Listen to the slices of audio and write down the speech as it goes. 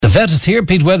vet is here,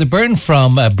 Pete Weatherburn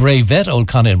from Bray Vet, Old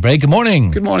Conn Bray. Good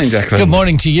morning. Good morning, Declan. Good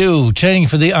morning to you. Training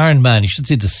for the Ironman. You should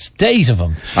see the state of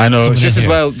him. I know. Just as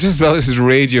well. This is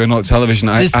radio, not television.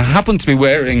 I happen to be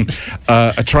wearing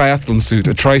a triathlon suit,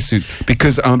 a tri-suit,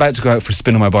 because I'm about to go out for a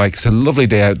spin on my bike. It's a lovely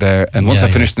day out there, and once I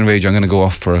finish the radio, I'm going to go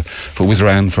off for a whiz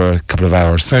around for a couple of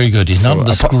hours. Very good. He's not in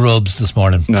the scrubs this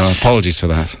morning. No, apologies for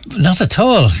that. Not at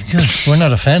all. We're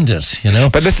not offended, you know.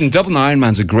 But listen, Dublin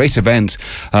Ironman's a great event.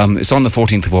 It's on the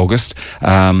 14th of August.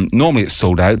 Normally it's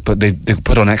sold out, but they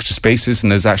put on extra spaces,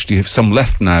 and there's actually some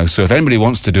left now. So if anybody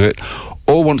wants to do it,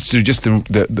 or wants to do just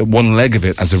the one leg of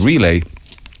it as a relay,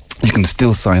 you can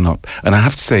still sign up. And I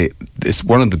have to say, it's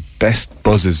one of the best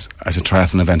buzzes as a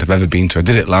triathlon event I've ever been to. I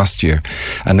did it last year,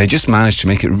 and they just managed to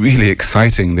make it really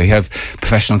exciting. They have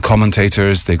professional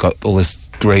commentators. They've got all this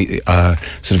great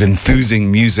sort of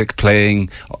enthusing music playing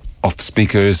off the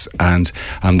speakers, and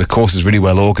the course is really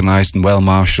well organised and well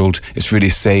marshalled. It's really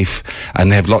safe,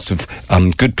 and they have lots of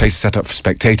good places set up for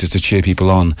spectators to cheer people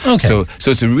on. Okay. So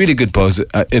it's a really good buzz.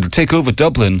 It'll take over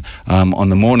Dublin on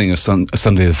the morning of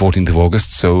Sunday the 14th of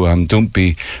August, so don't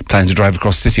be planning to drive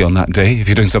across the city on that day if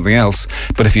you're doing something else.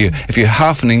 But if you're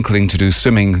half an inkling to do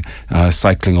swimming,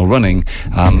 cycling or running,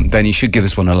 then you should give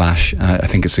this one a lash. I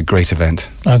think it's a great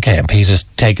event. Okay, and Peter's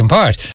taken part.